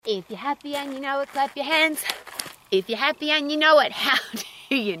If you're happy and you know it, clap your hands. If you're happy and you know it, how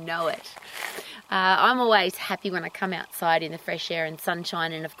do you know it? I'm always happy when I come outside in the fresh air and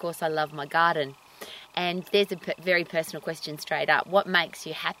sunshine, and of course I love my garden. And there's a very personal question straight up. What makes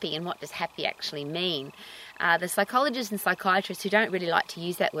you happy, and what does happy actually mean? The psychologists and psychiatrists who don't really like to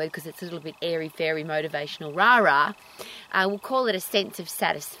use that word because it's a little bit airy-fairy, motivational, rah-rah, will call it a sense of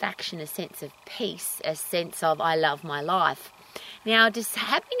satisfaction, a sense of peace, a sense of I love my life. Now, does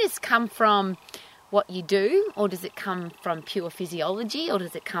happiness come from what you do, or does it come from pure physiology, or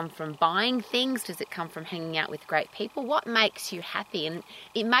does it come from buying things? Does it come from hanging out with great people? What makes you happy? And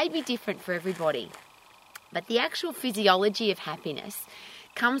it may be different for everybody, but the actual physiology of happiness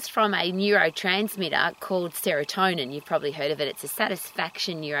comes from a neurotransmitter called serotonin. You've probably heard of it. It's a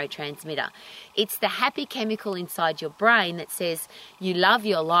satisfaction neurotransmitter. It's the happy chemical inside your brain that says you love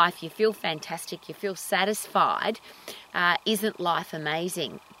your life, you feel fantastic, you feel satisfied. Isn't life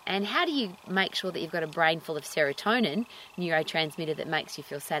amazing? And how do you make sure that you've got a brain full of serotonin, neurotransmitter that makes you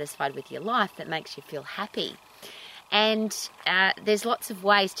feel satisfied with your life, that makes you feel happy? And there's lots of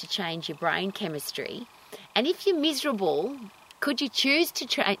ways to change your brain chemistry. And if you're miserable, could you choose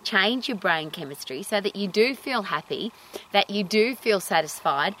to change your brain chemistry so that you do feel happy, that you do feel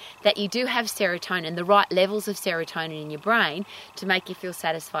satisfied, that you do have serotonin, the right levels of serotonin in your brain to make you feel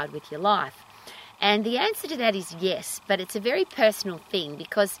satisfied with your life? And the answer to that is yes, but it's a very personal thing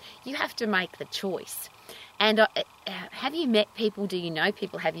because you have to make the choice. And have you met people, do you know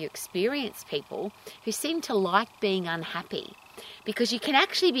people, have you experienced people who seem to like being unhappy? Because you can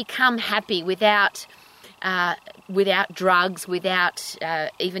actually become happy without drugs, without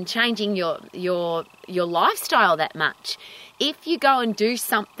even changing your lifestyle that much. If you go and do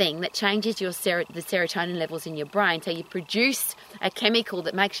something that changes the serotonin levels in your brain, so you produce a chemical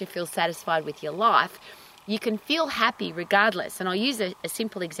that makes you feel satisfied with your life, you can feel happy regardless. And I'll use a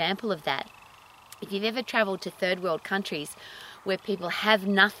simple example of that. If you've ever travelled to third world countries where people have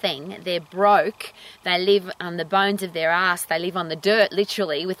nothing, they're broke, they live on the bones of their ass, they live on the dirt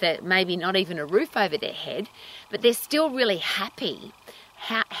literally with maybe not even a roof over their head, but they're still really happy.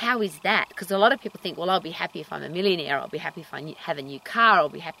 How is that? Because a lot of people think, well, I'll be happy if I'm a millionaire, I'll be happy if I have a new car, I'll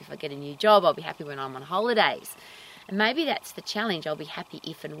be happy if I get a new job, I'll be happy when I'm on holidays. And maybe that's the challenge, I'll be happy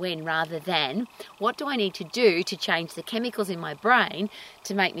if and when, rather than what do I need to do to change the chemicals in my brain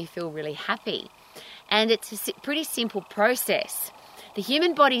to make me feel really happy? And it's a pretty simple process. The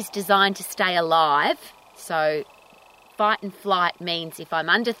human body's designed to stay alive. So fight and flight means if I'm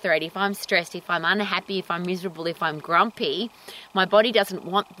under threat, if I'm stressed, if I'm unhappy, if I'm miserable, if I'm grumpy, my body doesn't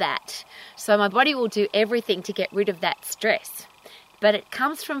want that. So my body will do everything to get rid of that stress. But it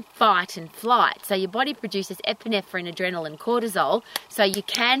comes from fight and flight. So your body produces epinephrine, adrenaline, cortisol. So you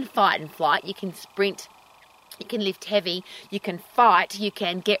can fight and flight. You can sprint. You can lift heavy, you can fight, you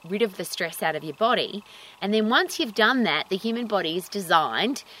can get rid of the stress out of your body. And then once you've done that, the human body is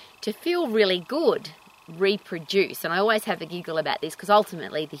designed to feel really good, reproduce. And I always have a giggle about this because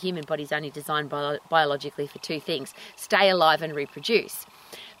ultimately the human body is only designed biologically for two things: stay alive and reproduce.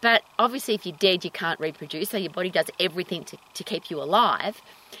 But obviously if you're dead, you can't reproduce, so your body does everything to keep you alive.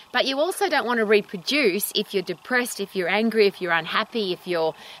 But you also don't want to reproduce if you're depressed, if you're angry, if you're unhappy, if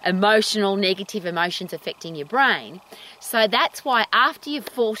you're emotional, negative emotions affecting your brain. So that's why after you've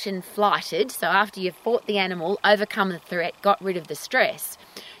fought and flighted, so after you've fought the animal, overcome the threat, got rid of the stress,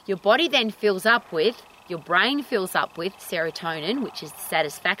 your body then your brain fills up with serotonin, which is the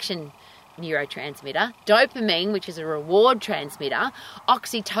satisfaction neurotransmitter, dopamine, which is a reward transmitter,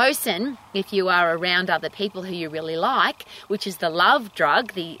 oxytocin, if you are around other people who you really like, which is the love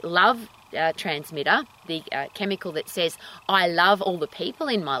drug, the love transmitter, the chemical that says, I love all the people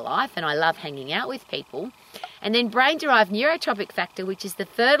in my life and I love hanging out with people. And then brain-derived neurotropic factor, which is the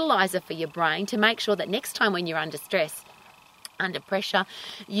fertilizer for your brain to make sure that next time when you're under stress, under pressure,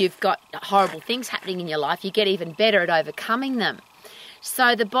 you've got horrible things happening in your life, you get even better at overcoming them. So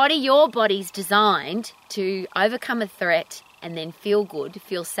your body's designed to overcome a threat and then feel good,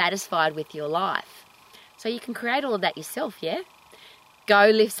 feel satisfied with your life. So you can create all of that yourself, yeah?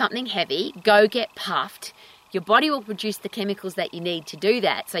 Go lift something heavy, go get puffed. Your body will produce the chemicals that you need to do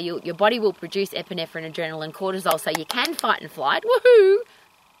that. So your body will produce epinephrine, adrenaline, cortisol, so you can fight and flight, woohoo!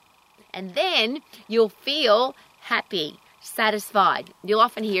 And then you'll feel happy, satisfied. You'll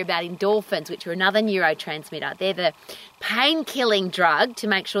often hear about endorphins, which are another neurotransmitter. They're the pain-killing drug to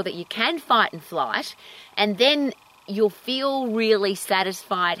make sure that you can fight and flight, and then you'll feel really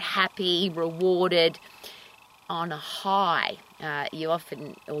satisfied, happy, rewarded. on a high. You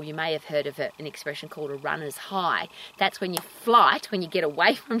often, or you may have heard of an expression called a runner's high. That's when you flight, when you get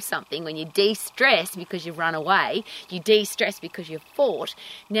away from something, when you de-stress because you've run away, you de-stress because you've fought.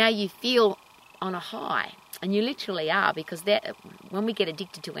 Now you feel on a high. And you literally are, because when we get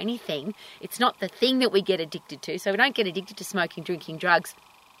addicted to anything, it's not the thing that we get addicted to. So we don't get addicted to smoking, drinking, drugs,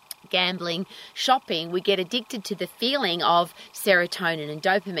 gambling, shopping. We get addicted to the feeling of serotonin and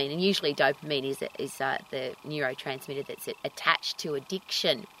dopamine. And usually dopamine is the neurotransmitter that's attached to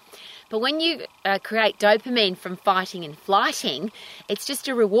addiction. But when you create dopamine from fighting and flighting, it's just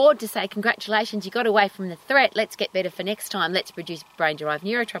a reward to say, congratulations, you got away from the threat. Let's get better for next time. Let's produce brain-derived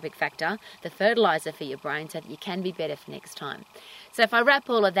neurotropic factor, the fertilizer for your brain, so that you can be better for next time. So if I wrap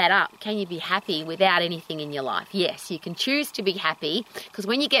all of that up, can you be happy without anything in your life? Yes, you can choose to be happy, because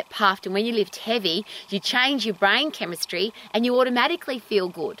when you get puffed and when you lift heavy, you change your brain chemistry and you automatically feel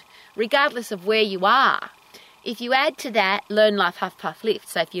good, regardless of where you are. If you add to that, learn, laugh, huff, puff, lift.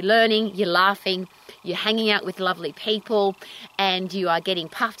 So if you're learning, you're laughing, you're hanging out with lovely people, and you are getting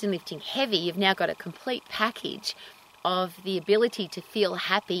puffed and lifting heavy, you've now got a complete package of the ability to feel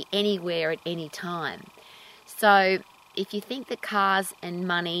happy anywhere at any time. So if you think that cars and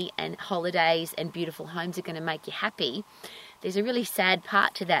money and holidays and beautiful homes are going to make you happy, there's a really sad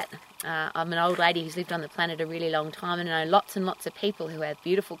part to that. I'm an old lady who's lived on the planet a really long time, and I know lots and lots of people who have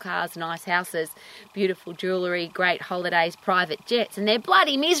beautiful cars, nice houses, beautiful jewellery, great holidays, private jets, and they're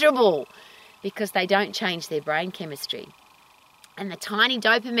bloody miserable because they don't change their brain chemistry. And the tiny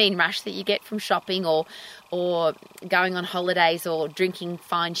dopamine rush that you get from shopping or going on holidays or drinking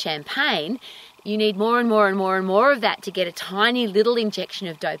fine champagne, you need more and more and more and more of that to get a tiny little injection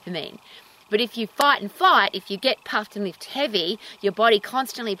of dopamine. But if you fight and flight, if you get puffed and lift heavy, your body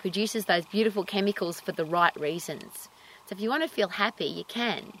constantly produces those beautiful chemicals for the right reasons. So if you want to feel happy, you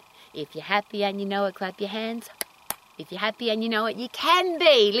can. If you're happy and you know it, clap your hands. If you're happy and you know it, you can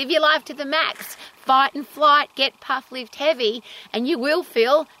be. Live your life to the max. Fight and flight, get puff, lift heavy, and you will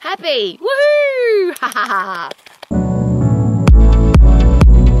feel happy. Woohoo! Ha ha ha!